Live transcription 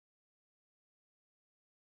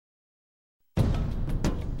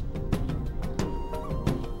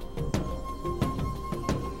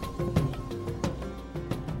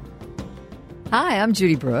Hi, I'm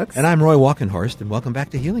Judy Brooks. And I'm Roy Walkenhorst, and welcome back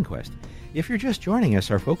to Healing Quest. If you're just joining us,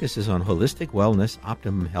 our focus is on holistic wellness,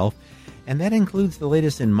 optimum health, and that includes the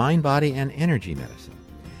latest in mind, body, and energy medicine.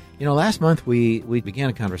 You know, last month we began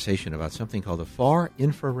a conversation about something called the far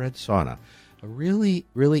infrared sauna, a really,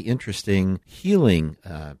 really interesting healing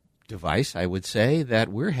device, I would say, that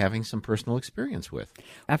we're having some personal experience with.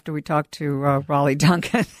 After we talked to Raleigh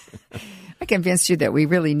Duncan, I convinced you that we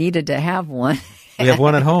really needed to have one. We have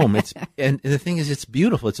one at home. And the thing is, it's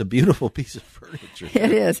beautiful. It's a beautiful piece of furniture.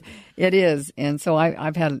 It is. And so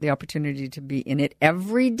I've had the opportunity to be in it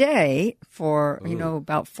every day for,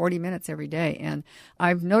 about 40 minutes every day. And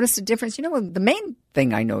I've noticed a difference. The main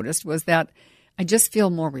thing I noticed was that I just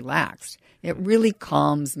feel more relaxed. It really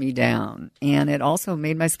calms me down. And it also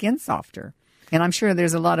made my skin softer. And I'm sure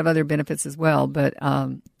there's a lot of other benefits as well, but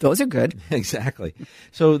those are good. Exactly.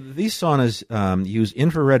 So these saunas use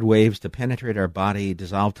infrared waves to penetrate our body,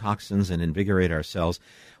 dissolve toxins, and invigorate our cells.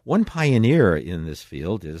 One pioneer in this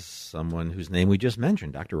field is someone whose name we just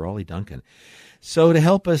mentioned, Dr. Raleigh Duncan. So to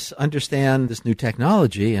help us understand this new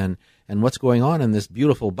technology and what's going on in this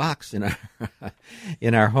beautiful box in our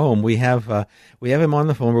in our home, we have him on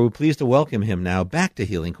the phone. We're pleased to welcome him now back to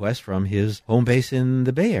Healing Quest from his home base in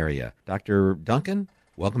the Bay Area. Dr. Duncan,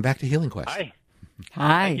 welcome back to Healing Quest. Hi.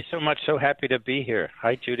 Hi. Thank you so much. So happy to be here.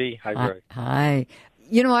 Hi, Judy. Hi, Roy. Hi.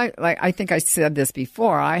 I think I said this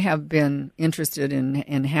before. I have been interested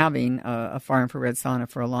in having a far infrared sauna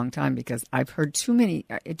for a long time because I've heard so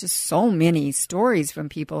many stories from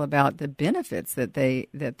people about the benefits that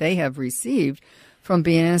they have received from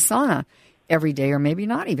being in a sauna every day, or maybe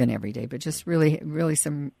not even every day, but just really, really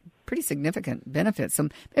some pretty significant benefits. So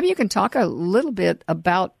maybe you can talk a little bit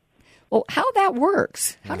about how that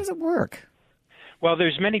works. How does it work? Well,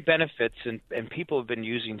 there's many benefits, and people have been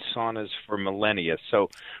using saunas for millennia. So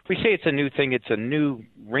if we say it's a new thing, it's a new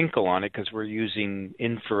wrinkle on it because we're using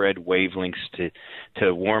infrared wavelengths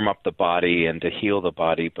to warm up the body and to heal the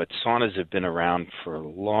body. But saunas have been around for a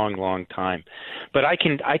long, long time. But I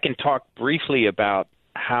can talk briefly about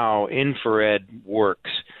how infrared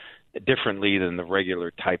works differently than the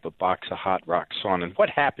regular type of box of hot rock sauna, and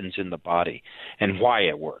what happens in the body and why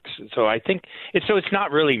it works. So I think it's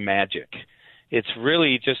not really magic. It's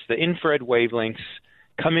really just the infrared wavelengths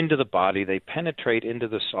come into the body, they penetrate into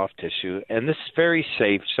the soft tissue, and this is very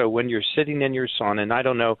safe. So when you're sitting in your sauna, and I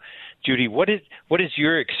don't know, Judy, what has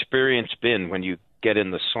your experience been when you get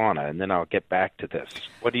in the sauna? And then I'll get back to this.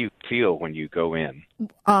 What do you feel when you go in?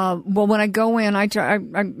 Well, when I go in, I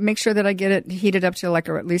make sure that I get it heated up to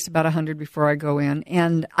at least about 100 before I go in.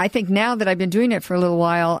 And I think now that I've been doing it for a little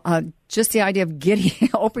while, just the idea of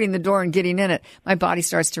opening the door and getting in it, my body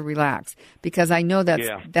starts to relax because I know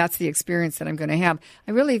that's the experience that I'm going to have.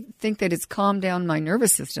 I really think that it's calmed down my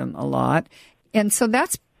nervous system a lot. And so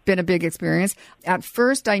that's been a big experience. At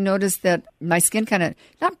first, I noticed that my skin kind of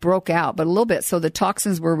not broke out, but a little bit. So the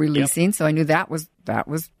toxins were releasing. Yep. So I knew that was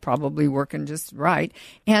probably working just right.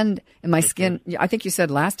 And my skin, I think you said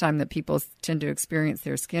last time that people tend to experience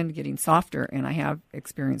their skin getting softer, and I have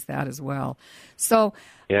experienced that as well. So,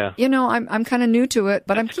 I'm kind of new to it,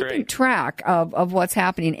 but I'm keeping track of what's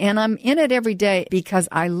happening, and I'm in it every day because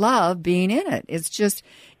I love being in it.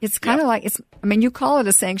 It's kind of like, you call it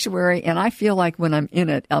a sanctuary, and I feel like when I'm in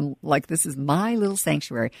it, I'm like, this is my little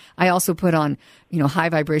sanctuary. I also put on, high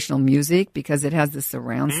vibrational music because it has the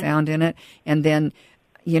surround sound in it. And then,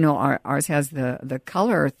 ours has the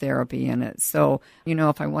color therapy in it. So,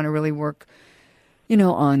 if I want to really work,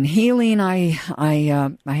 on healing, I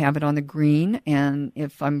have it on the green. And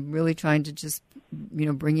if I'm really trying to just,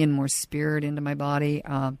 bring in more spirit into my body,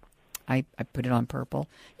 I put it on purple.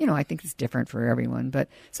 I think it's different for everyone.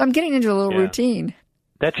 So I'm getting into a little routine.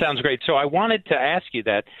 That sounds great. So I wanted to ask you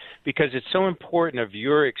that because it's so important of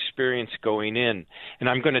your experience going in. And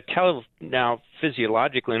I'm going to tell now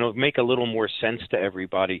physiologically, and it'll make a little more sense to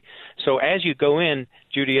everybody. So as you go in,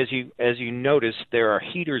 Judy, as you notice, there are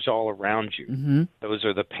heaters all around you. Mm-hmm. Those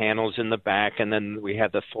are the panels in the back, and then we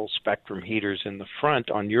have the full spectrum heaters in the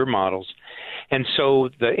front on your models. And so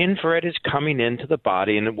the infrared is coming into the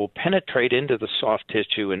body, and it will penetrate into the soft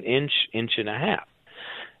tissue an inch and a half.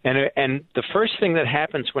 And the first thing that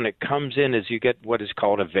happens when it comes in is you get what is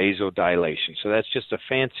called a vasodilation. So that's just a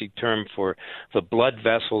fancy term for the blood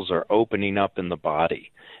vessels are opening up in the body.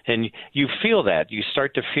 And you feel that. You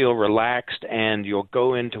start to feel relaxed, and you'll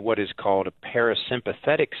go into what is called a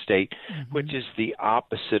parasympathetic state, which is the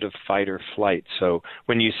opposite of fight or flight. So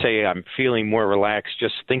when you say, I'm feeling more relaxed,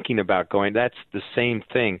 just thinking about going, that's the same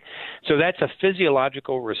thing. So that's a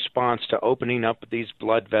physiological response to opening up these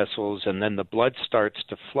blood vessels, and then the blood starts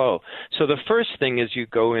to flow. So the first thing is you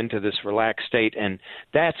go into this relaxed state, and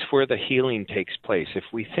that's where the healing takes place. If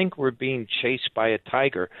we think we're being chased by a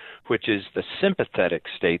tiger, which is the sympathetic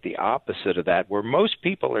state, the opposite of that, where most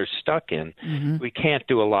people are stuck in, we can't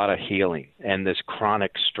do a lot of healing and this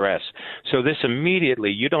chronic stress. So this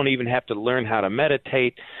immediately, you don't even have to learn how to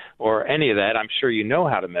meditate or any of that. I'm sure you know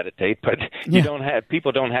how to meditate, but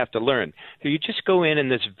people don't have to learn. So you just go in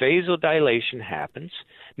and this vasodilation happens.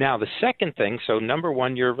 Now, the second thing, so number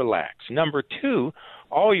one, you're relaxed. Number two,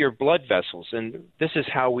 all your blood vessels, and this is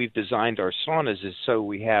how we've designed our saunas, is so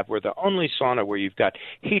we're the only sauna where you've got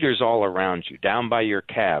heaters all around you, down by your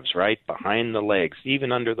calves, right, behind the legs,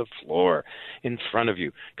 even under the floor, in front of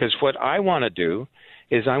you. Because what I want to do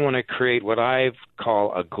is I want to create what I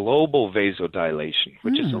call a global vasodilation,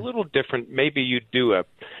 which is a little different. Maybe you'd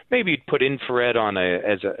put infrared on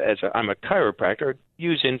I'm a chiropractor,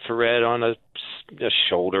 use infrared on a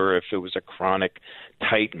shoulder if it was a chronic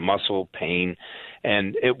tight muscle pain,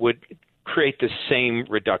 and it would create the same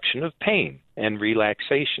reduction of pain and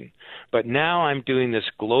relaxation. But now I'm doing this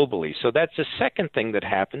globally. So that's the second thing that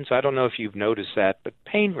happens. I don't know if you've noticed that, but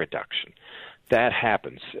pain reduction. That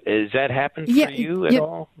happens. Has that happened for you at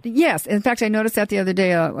all? Yes. In fact, I noticed that the other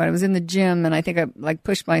day when I was in the gym, and I think I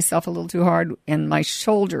pushed myself a little too hard, and my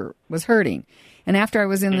shoulder was hurting. And after I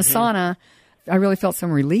was in the sauna, I really felt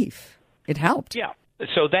some relief. It helped. Yeah.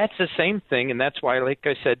 So that's the same thing, and that's why, like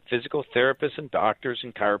I said, physical therapists and doctors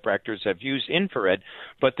and chiropractors have used infrared.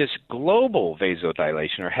 But this global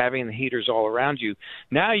vasodilation, or having the heaters all around you,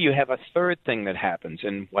 now you have a third thing that happens.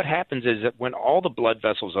 And what happens is that when all the blood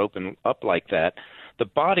vessels open up like that, the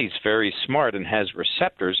body's very smart and has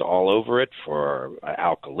receptors all over it for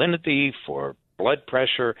alkalinity, for blood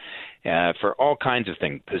pressure, for all kinds of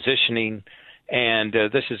things, positioning. And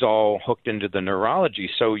this is all hooked into the neurology.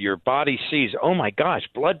 So your body sees, oh, my gosh,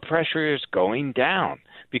 blood pressure is going down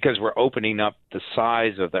because we're opening up the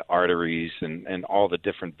size of the arteries and all the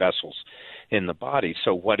different vessels in the body.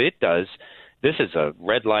 So what it does, this is a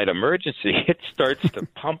red light emergency. It starts to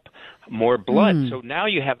pump more blood. So now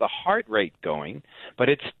you have the heart rate going, but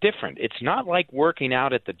it's different. It's not like working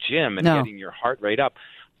out at the gym and getting your heart rate up.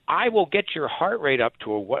 I will get your heart rate up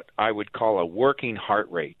to what I would call a working heart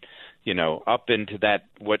rate. Up into that,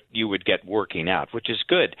 what you would get working out, which is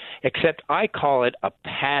good, except I call it a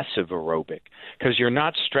passive aerobic because you're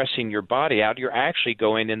not stressing your body out. You're actually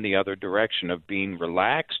going in the other direction of being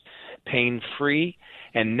relaxed, pain-free,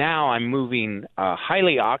 and now I'm moving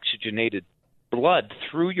highly oxygenated blood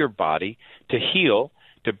through your body to heal,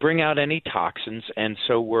 to bring out any toxins, and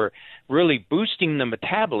so we're really boosting the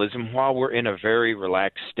metabolism while we're in a very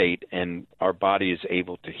relaxed state and our body is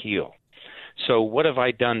able to heal. So what have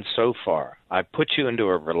I done so far? I've put you into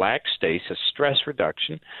a relaxed state, a stress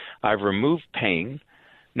reduction. I've removed pain.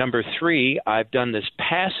 Number 3, I've done this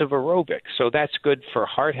passive aerobic. So that's good for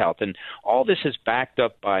heart health. And all this is backed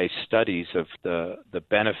up by studies of the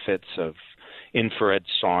benefits of infrared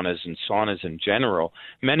saunas and saunas in general.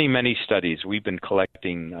 Many, many studies. We've been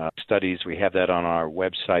collecting studies. We have that on our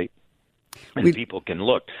website, and people can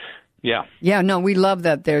look. Yeah. Yeah, no, we love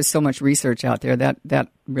that there's so much research out there. That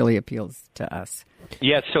really appeals to us.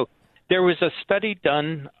 Yeah, so there was a study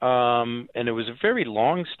done, and it was a very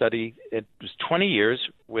long study. It was 20 years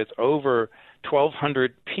with over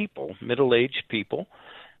 1,200 people, middle-aged people,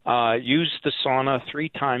 used the sauna 3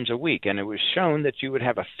 times a week. And it was shown that you would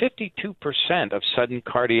have a 52% of sudden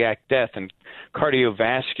cardiac death and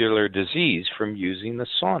cardiovascular disease from using the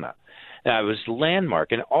sauna. It was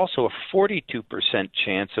landmark, and also a 42%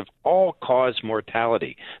 chance of all-cause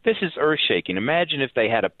mortality. This is earth-shaking. Imagine if they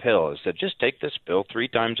had a pill that said, just take this pill 3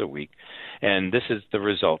 times a week, and this is the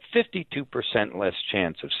result, 52% less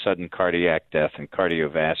chance of sudden cardiac death and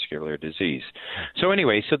cardiovascular disease. So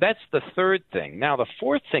anyway, so that's the third thing. Now, the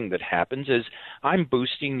fourth thing that happens is I'm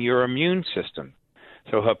boosting your immune system.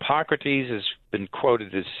 So Hippocrates has been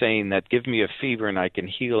quoted as saying that give me a fever and I can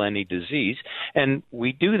heal any disease. And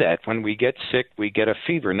we do that. When we get sick, we get a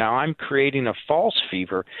fever. Now I'm creating a false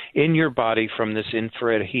fever in your body from this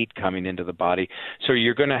infrared heat coming into the body. So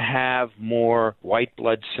you're going to have more white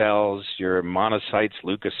blood cells, your monocytes,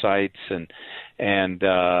 leukocytes, and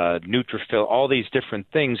neutrophil, all these different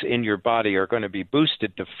things in your body are going to be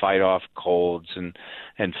boosted to fight off colds and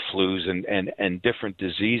flus and different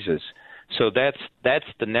diseases. So that's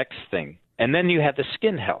the next thing. And then you have the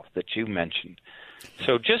skin health that you mentioned.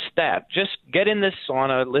 So just get in this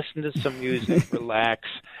sauna, listen to some music, relax,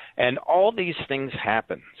 and all these things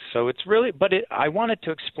happen. So it's really, I wanted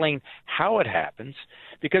to explain how it happens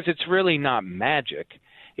because it's really not magic.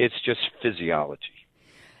 It's just physiology.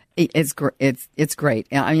 It's great.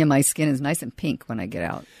 I mean, my skin is nice and pink when I get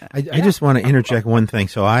out. I just want to interject one thing.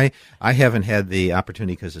 So I haven't had the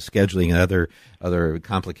opportunity because of scheduling and other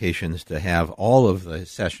complications to have all of the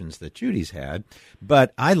sessions that Judy's had,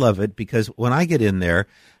 but I love it because when I get in there,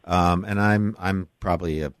 and I'm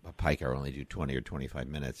probably a piker, I only do 20 or 25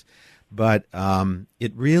 minutes, but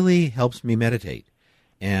it really helps me meditate.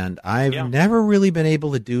 And I've never really been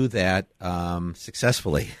able to do that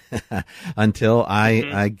successfully until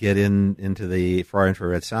I get into the far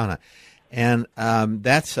infrared sauna. And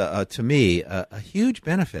that's, to me, a huge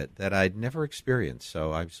benefit that I'd never experienced.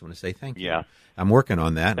 So I just want to say thank you. Yeah. I'm working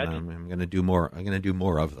on that, and I'm going to do more. I'm going to do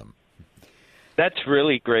more of them. That's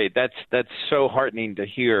really great. That's so heartening to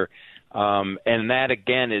hear. And that,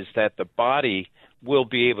 again, is that the body will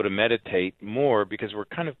be able to meditate more because we're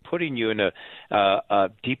kind of putting you in a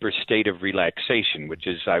deeper state of relaxation, which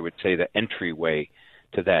is, I would say, the entryway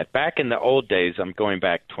to that. Back in the old days, I'm going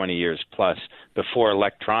back 20 years plus, before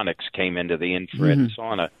electronics came into the infrared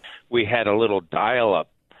sauna, we had a little dial-up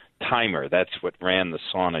timer. That's what ran the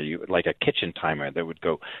sauna, like a kitchen timer that would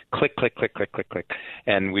go click, click, click, click, click, click.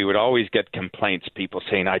 And we would always get complaints, people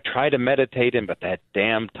saying, I try to meditate in, but that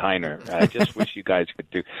damn timer, I just wish you guys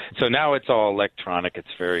could do. So now it's all electronic.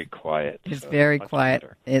 It's very quiet. It's very quiet.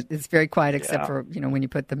 It's very quiet except for, when you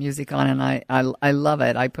put the music on, and I love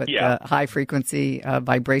it. I put the high frequency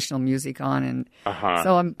vibrational music on, and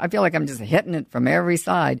so I feel like I'm just hitting it from every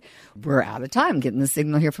side. We're out of time. Getting the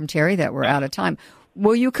signal here from Terry that we're out of time.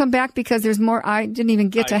 Will you come back because there's more? I didn't even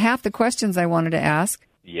get to half the questions I wanted to ask.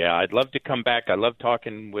 Yeah, I'd love to come back. I love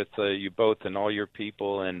talking with you both and all your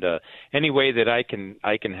people, and any way that I can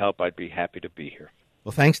help, I'd be happy to be here.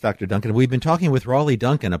 Well, thanks, Dr. Duncan. We've been talking with Raleigh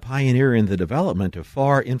Duncan, a pioneer in the development of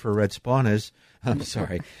far infrared spas.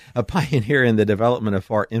 A pioneer in the development of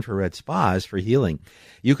far infrared spas for healing.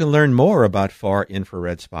 You can learn more about far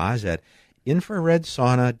infrared spas at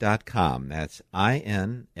infraredsauna.com. That's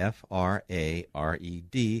INFRARED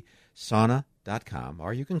sauna.com.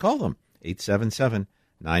 Or you can call them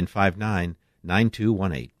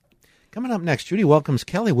 877-959-9218. Coming up next, Judy welcomes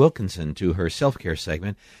Kelly Wilkinson to her self-care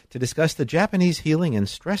segment to discuss the Japanese healing and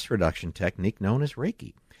stress reduction technique known as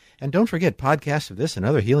Reiki. And don't forget, podcasts of this and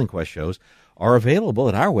other Healing Quest shows are available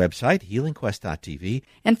at our website, healingquest.tv.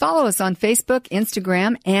 And follow us on Facebook,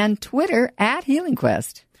 Instagram, and Twitter at Healing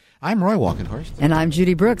Quest. I'm Roy Walkenhorst. And I'm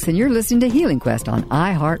Judy Brooks, and you're listening to Healing Quest on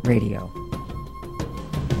iHeartRadio.